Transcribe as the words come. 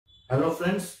Hello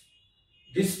friends,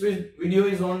 this video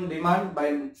is on demand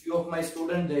by few of my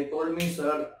students. They told me,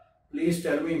 sir, please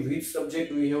tell me which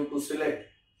subject we have to select.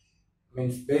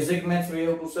 Means basic maths we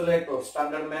have to select or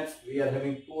standard maths. We are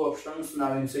having two options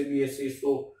now in Cbse.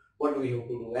 So what we have to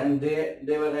do? And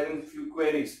they were having few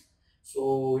queries.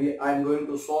 So I am going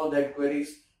to solve that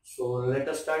queries. So let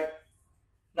us start.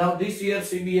 Now this year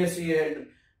Cbse had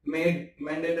made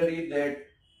mandatory that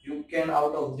you can,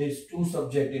 out of these two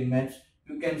subject in maths,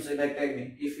 you can select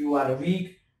any. If you are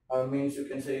weak, means you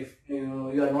can say if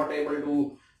you are not able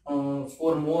to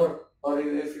score more, or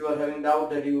if you are having doubt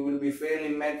that you will be fail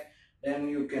in maths, then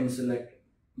you can select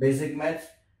basic maths.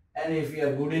 And if you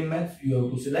are good in maths, you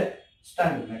have to select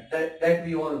standard maths. That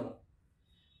we all know.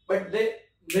 But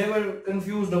they were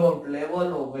confused about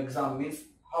level of exam, means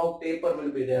how paper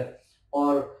will be there,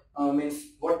 or means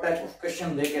what type of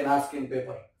question they can ask in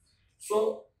paper.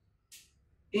 So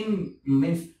in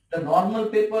means the normal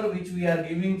paper which we are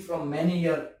giving from many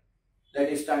year, that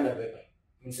is standard paper.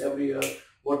 Means every year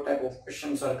what type of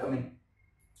questions are coming,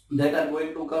 that are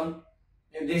going to come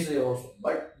in this year also,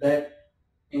 but that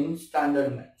in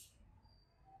standard maths.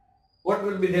 What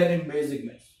will be there in basic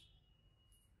maths?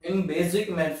 In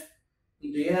basic maths,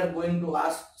 they are going to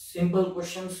ask simple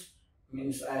questions.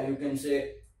 Means you can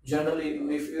say generally,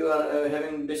 if you are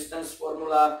having distance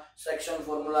formula, section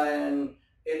formula, and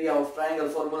area of triangle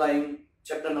formula in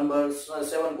chapter number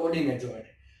 7, coordinate geometry.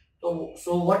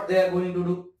 So what they are going to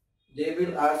do, they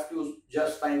will ask you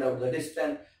just find out the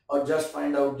distance, or just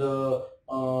find out the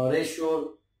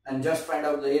ratio, and just find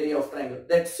out the area of triangle.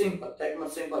 That's simple, that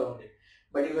much simple only.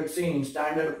 But you have seen in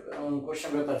standard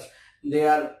question papers, they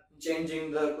are changing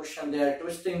the question, they are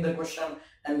twisting the question,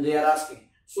 and they are asking.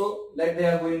 So that they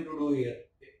are going to do here.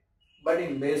 But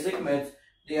in basic maths,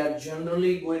 they are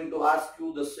generally going to ask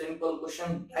you the simple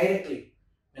question directly.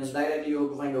 Means directly you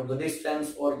have to find out the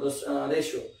distance or the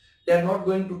ratio. They are not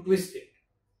going to twist it.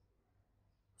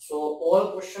 So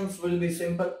all questions will be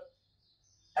simple,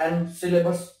 and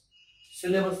syllabus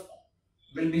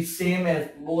will be same as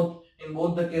both. In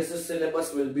both the cases,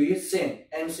 syllabus will be same.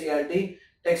 NCERT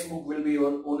textbook will be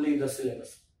on only the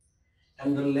syllabus,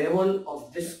 and the level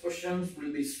of these questions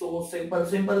will be so simple.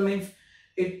 Simple means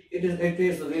it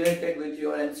is related with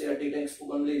your NCERT textbook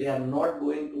only. They are not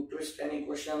going to twist any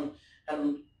question,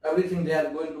 and everything they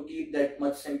are going to keep that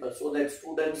much simple, so that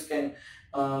students can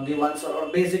give answer,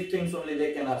 or basic things only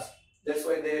they can ask. That's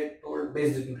why they told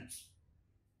basic maths.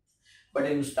 But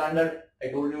in standard, I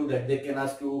told you that they can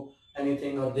ask you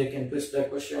anything, or they can twist the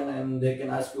question, and they can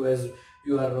ask you as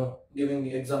you are giving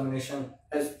the examination.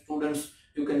 As students,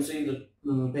 you can see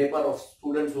the paper of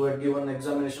students who had given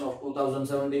examination of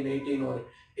 2017, 18 or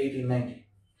 18, 19.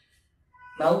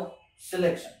 Now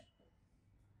selection.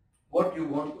 What you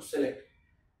want to select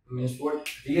means what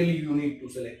really you need to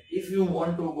select. If you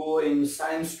want to go in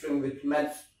science stream with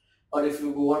maths, or if you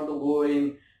want to go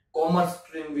in commerce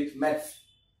stream with maths,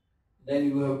 then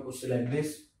you have to select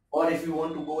this. Or if you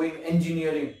want to go in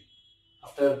engineering,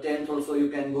 after 10th also you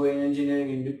can go in engineering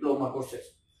in diploma courses.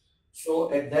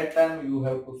 So at that time you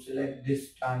have to select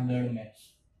this standard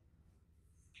maths.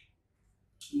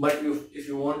 But if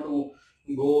you want to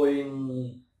go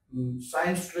in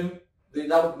science stream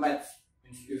without maths,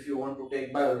 if you want to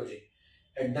take biology,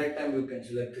 at that time you can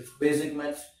select this basic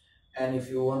maths. And if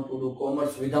you want to do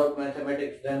commerce without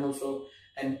mathematics, then also,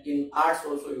 and in arts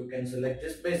also, you can select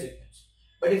this basic maths.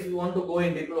 But if you want to go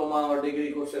in diploma or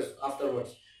degree courses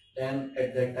afterwards, then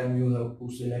at that time you have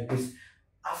to select this.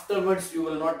 Afterwards you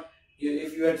will not,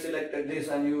 if you had selected this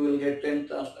and you will get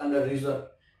 10th under reserve,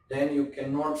 then you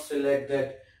cannot select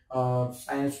that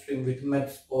science stream with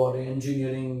maths or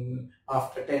engineering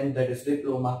after 10th, that is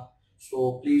diploma.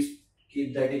 So please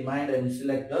keep that in mind and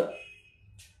select the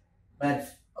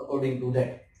maths according to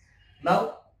that.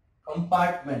 Now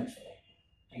compartments.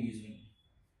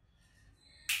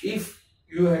 If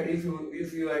you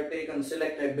had taken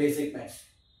selected basic maths,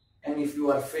 and if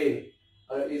you are failed,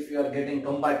 or if you are getting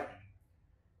compartment,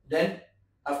 then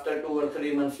after 2 or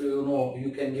 3 months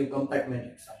you can give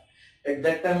compartment exam. At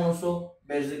that time also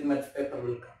basic maths paper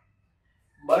will come.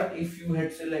 But if you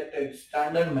had selected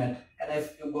standard math, and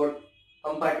if you got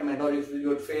compartment, or if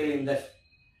you got fail in that,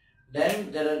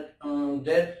 then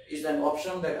there is an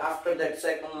option that after that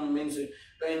second, means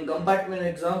in compartment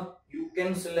exam you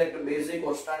can select basic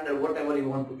or standard, whatever you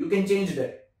want to. You can change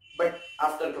that, but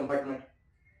after compartment.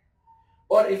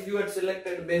 Or if you had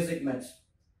selected basic maths,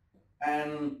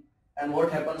 and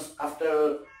what happens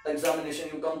after the examination,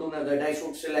 you come to know that I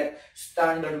should select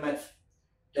standard maths,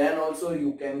 then also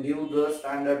you can give the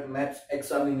standard maths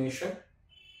examination,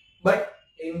 but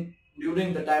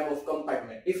during the time of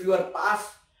compartment. If you are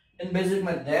passed, in basic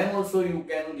math. Then also you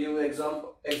can give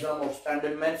exam of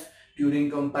standard maths during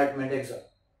compartment exam.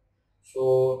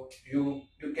 So you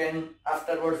can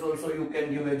afterwards also you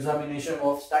can give examination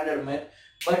of standard math,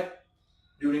 but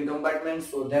during compartment,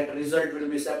 so that result will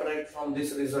be separate from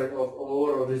this result of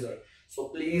overall result. So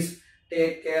please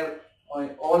take care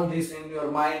on all this in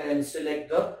your mind and select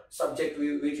the subject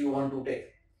which you want to take.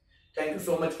 Thank you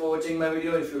so much for watching my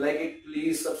video. If you like it,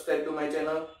 please subscribe to my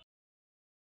channel.